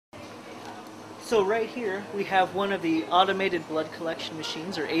So right here we have one of the automated blood collection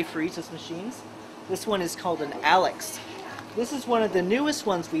machines, or apheresis machines. This one is called an Alex. This is one of the newest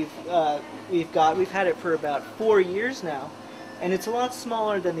ones we've got. We've had it for about 4 years now, and it's a lot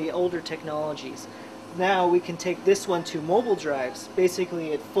smaller than the older technologies. Now we can take this one to mobile drives. Basically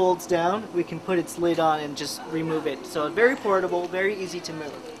it folds down, we can put its lid on and just remove it. So very portable, very easy to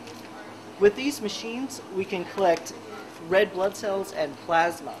move. With these machines we can collect red blood cells and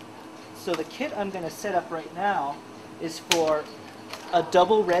plasma. So the kit I'm going to set up right now is for a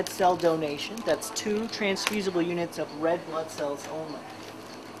double red cell donation. That's 2 transfusible units of red blood cells only.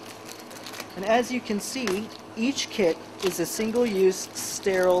 And as you can see, each kit is a single-use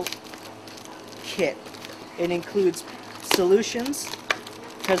sterile kit. It includes solutions,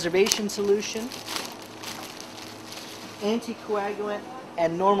 preservation solution, anticoagulant,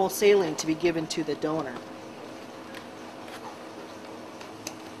 and normal saline to be given to the donor.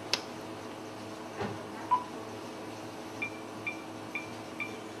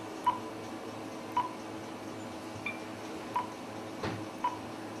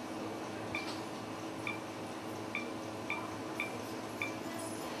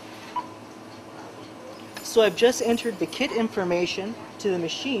 So I've just entered the kit information to the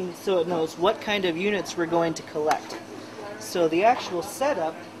machine so it knows what kind of units we're going to collect. So the actual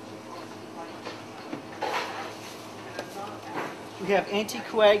setup, we have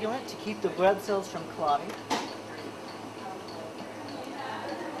anticoagulant to keep the blood cells from clotting.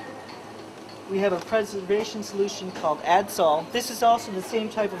 We have a preservation solution called Adsol. This is also the same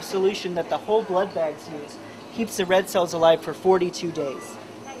type of solution that the whole blood bags use. Keeps the red cells alive for 42 days.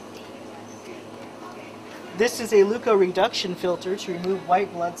 This is a leukoreduction filter to remove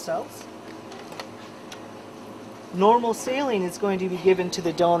white blood cells. Normal saline is going to be given to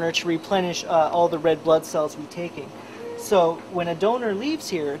the donor to replenish all the red blood cells we're taking. So when a donor leaves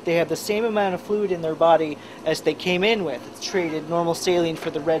here, they have the same amount of fluid in their body as they came in with. It's traded normal saline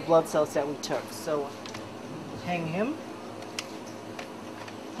for the red blood cells that we took. So hang him,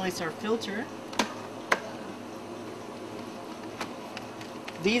 place our filter.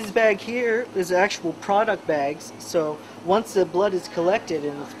 These bags here is actual product bags, so once the blood is collected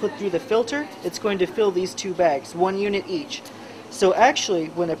and it's put through the filter, it's going to fill these 2 bags, 1 unit each. So actually,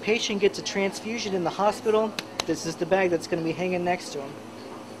 when a patient gets a transfusion in the hospital, this is the bag that's going to be hanging next to him.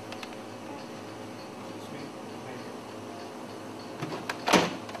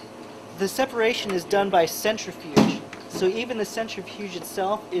 The separation is done by centrifuge, so even the centrifuge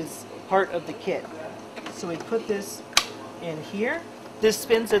itself is part of the kit. So we put this in here. This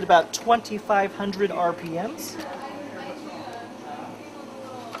spins at about 2,500 RPMs.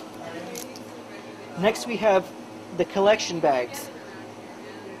 Next we have the collection bags.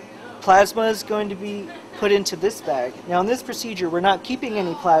 Plasma is going to be put into this bag. Now in this procedure we're not keeping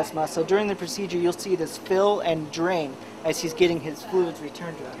any plasma, so during the procedure you'll see this fill and drain as he's getting his fluids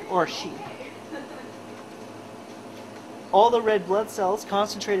returned to him, or she. All the red blood cells,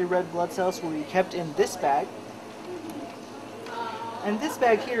 concentrated red blood cells, will be kept in this bag. And this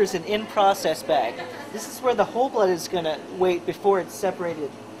bag here is an in-process bag. This is where the whole blood is going to wait before it's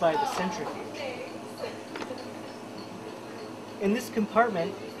separated by the centrifuge. In this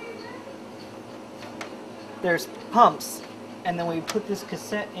compartment, there's pumps, and then we put this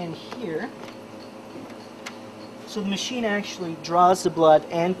cassette in here. So the machine actually draws the blood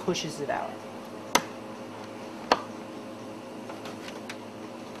and pushes it out.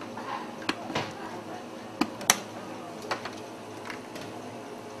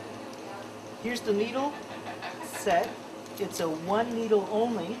 Here's the needle set. It's a 1 needle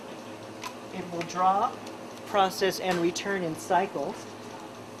only. It will draw, process, and return in cycles.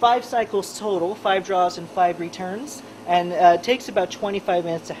 5 cycles total, 5 draws and 5 returns, and it takes about 25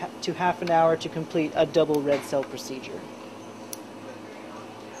 minutes to half an hour to complete a double red cell procedure.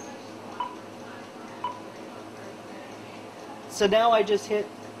 So now I just hit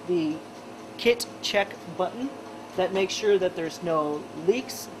the kit check button. That makes sure that there's no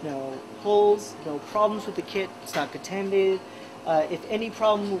leaks, no holes, no problems with the kit, it's not contaminated. If any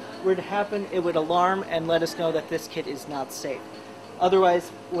problem were to happen, it would alarm and let us know that this kit is not safe. Otherwise,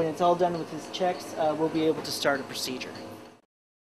 when it's all done with its checks, we'll be able to start a procedure.